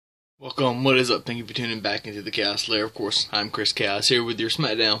Welcome, what is up? Thank you for tuning back into the Chaos Lair. Of course, I'm Chris Chaos here with your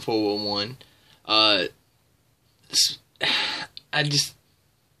Smackdown 411.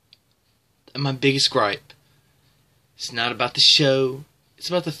 My biggest gripe, it's not about the show, it's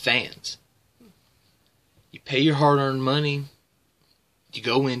about the fans. You pay your hard-earned money, you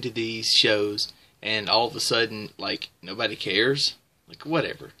go into these shows, and all of a sudden, nobody cares?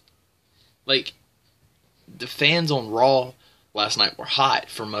 Whatever. The fans on Raw last night were hot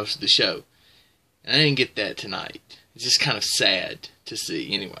for most of the show. And I didn't get that tonight. It's just kind of sad to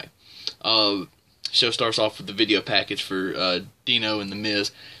see. Anyway, show starts off with the video package for Dino and The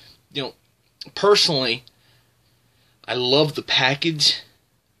Miz. Personally, I love the package,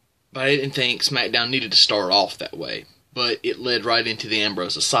 but I didn't think SmackDown needed to start off that way. But it led right into the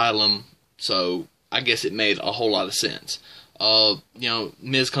Ambrose Asylum, so I guess it made a whole lot of sense.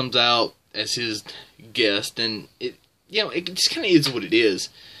 Miz comes out as his guest, and it just kind of is what it is.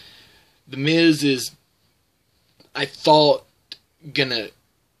 The Miz is, I thought, gonna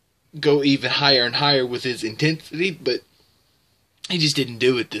go even higher and higher with his intensity, but he just didn't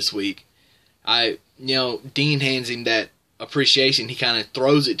do it this week. Dean hands him that appreciation. He kind of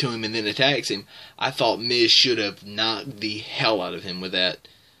throws it to him and then attacks him. I thought Miz should have knocked the hell out of him with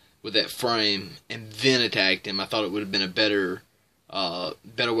that frame and then attacked him. I thought it would have been a better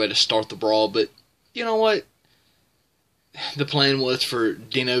way to start the brawl, but you know what? The plan was for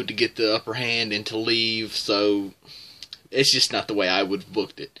Dino to get the upper hand and to leave, so it's just not the way I would have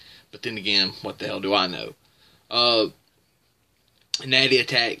booked it. But then again, what the hell do I know? Natty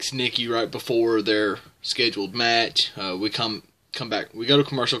attacks Nikki right before their scheduled match. We come back. We go to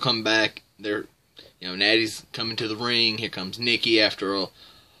commercial, come back. Natty's coming to the ring. Here comes Nikki after a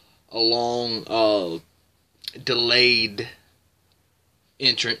long delayed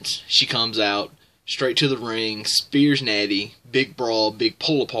entrance. She comes out straight to the ring, spears Natty, big brawl, big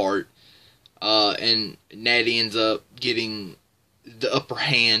pull apart, and Natty ends up getting the upper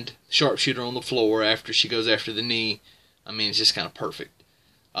hand, sharpshooter on the floor after she goes after the knee. I mean, it's just kind of perfect.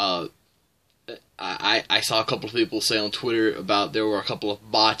 I saw a couple of people say on Twitter about there were a couple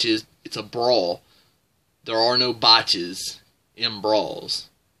of botches. It's a brawl. There are no botches in brawls.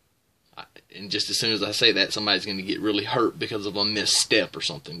 And just as soon as I say that, somebody's going to get really hurt because of a misstep or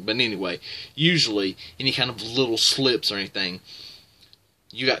something. But anyway, usually, any kind of little slips or anything,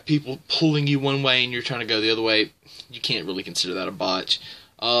 you got people pulling you one way and you're trying to go the other way. You can't really consider that a botch.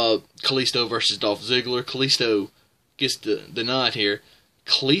 Kalisto versus Dolph Ziggler. Kalisto gets the nod here.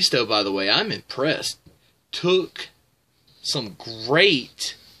 Kalisto, by the way, I'm impressed. Took some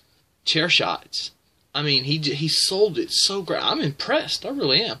great chair shots. I mean, he sold it so great. I'm impressed. I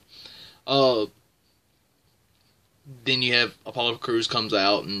really am. Then you have Apollo Crews comes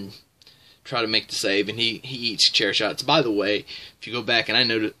out and try to make the save, and he eats chair shots. By the way, if you go back, and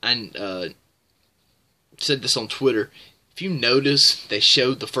I said this on Twitter, if you notice, they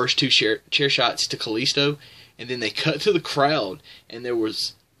showed the first two chair shots to Kalisto, and then they cut to the crowd, and there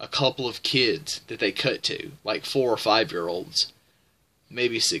was a couple of kids that they cut to, like 4 or 5-year-olds,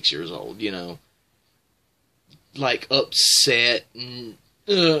 maybe 6 years old, upset and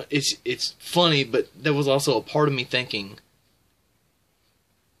it's funny, but there was also a part of me thinking,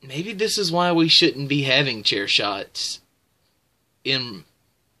 maybe this is why we shouldn't be having chair shots in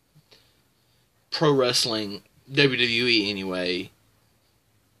pro wrestling, WWE anyway,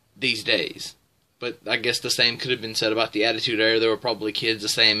 these days. But I guess the same could have been said about the Attitude Era. There were probably kids the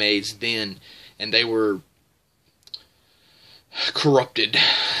same age then, and they were corrupted,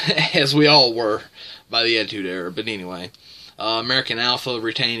 as we all were, by the Attitude Era. But anyway, American Alpha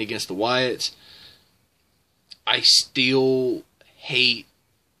retained against the Wyatts. I still hate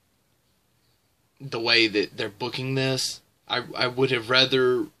the way that they're booking this. I would have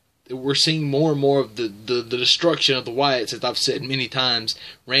rather... We're seeing more and more of the destruction of the Wyatts. As I've said many times,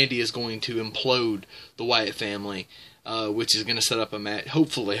 Randy is going to implode the Wyatt family, which is going to set up a match,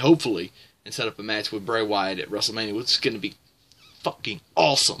 hopefully, and set up a match with Bray Wyatt at WrestleMania, which is going to be fucking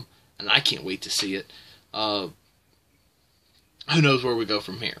awesome. And I can't wait to see it. Who knows where we go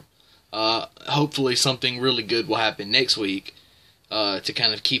from here. Hopefully something really good will happen next week to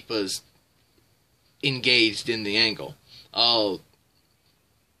kind of keep us engaged in the angle.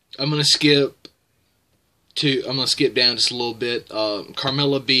 I'm gonna skip down just a little bit.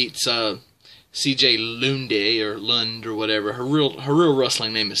 Carmella beats CJ Lund or whatever. Her real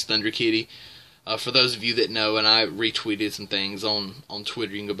wrestling name is Thunder Kitty. For those of you that know, and I retweeted some things on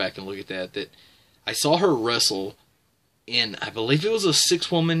Twitter, you can go back and look at that I saw her wrestle in, I believe it was a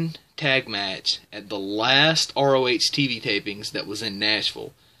 6-woman tag match at the last ROH TV tapings that was in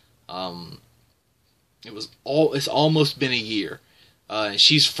Nashville. It's almost been a year. And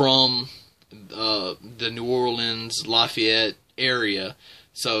she's from the New Orleans, Lafayette area,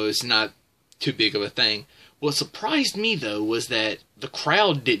 so it's not too big of a thing. What surprised me, though, was that the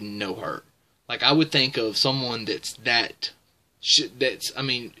crowd didn't know her. Like, I would think of someone the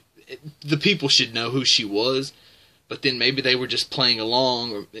people should know who she was, but then maybe they were just playing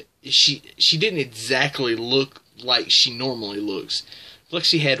along, or she didn't exactly look like she normally looks. Like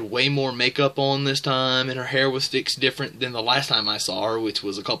she had way more makeup on this time, and her hair was fixed different than the last time I saw her, which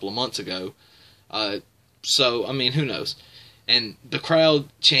was a couple of months ago. So, I mean, who knows? And the crowd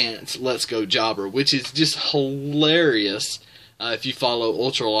chants, "Let's go Jobber," which is just hilarious. If you follow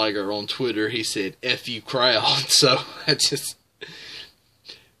Ultra Liger on Twitter, he said, "F you crowd." So, that's just...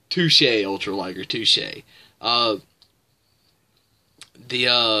 touche, Ultra Liger, touche.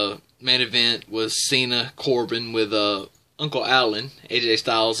 The main event was Cena, Corbin with Uncle Alan, AJ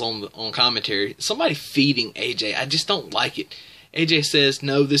Styles on commentary. Somebody feeding AJ. I just don't like it. AJ says,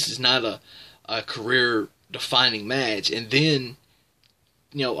 no, this is not a career-defining match. And then,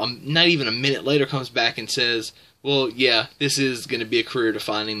 not even a minute later comes back and says, well, yeah, this is going to be a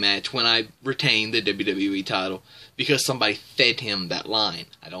career-defining match when I retain the WWE title, because somebody fed him that line.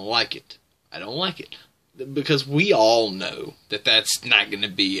 I don't like it. I don't like it. Because we all know that that's not going to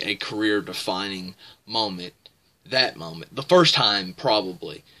be a career-defining moment. That moment. The first time,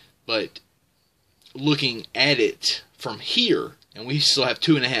 probably. But looking at it from here, and we still have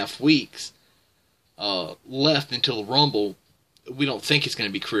 2.5 weeks left until the Rumble, we don't think it's going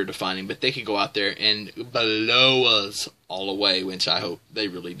to be career-defining, but they could go out there and blow us all away, which I hope they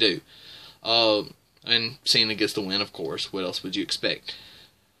really do. And Cena gets the win, of course. What else would you expect?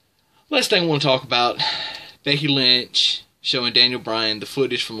 Last thing I want to talk about, Becky Lynch showing Daniel Bryan the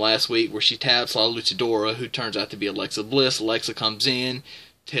footage from last week where she taps La Luchadora, who turns out to be Alexa Bliss. Alexa comes in,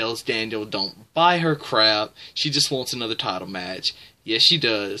 tells Daniel don't buy her crap. She just wants another title match. Yes, she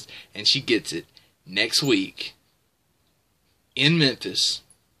does, and she gets it next week in Memphis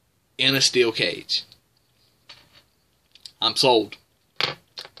in a steel cage. I'm sold.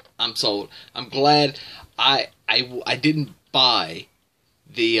 I'm sold. I'm glad I didn't buy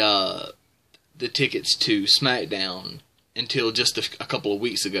the tickets to Smackdown until just a couple of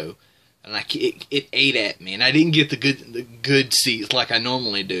weeks ago, and it ate at me, and I didn't get the good seats like I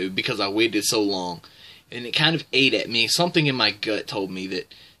normally do because I waited so long, and it kind of ate at me. Something in my gut told me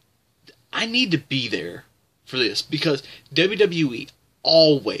that I need to be there for this, because WWE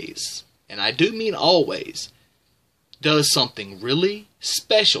always, and I do mean always, does something really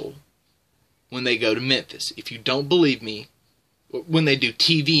special when they go to Memphis. If you don't believe me, when they do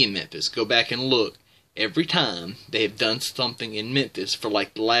TV in Memphis, go back and look. Every time they have done something in Memphis for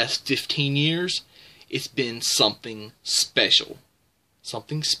like the last 15 years, it's been something special.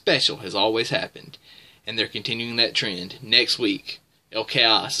 Something special has always happened, and they're continuing that trend. Next week, El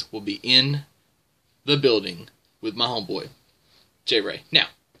Chaos will be in the building with my homeboy, J. Ray. Now,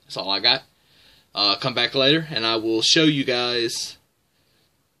 that's all I got. Come back later, and I will show you guys,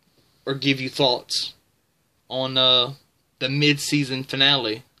 or give you thoughts on the mid-season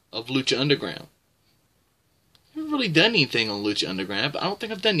finale of Lucha Underground. I haven't really done anything on Lucha Underground. I don't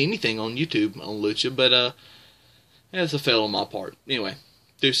think I've done anything on YouTube on Lucha, but that's a fail on my part. Anyway,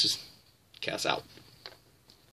 deuces. Chaos out.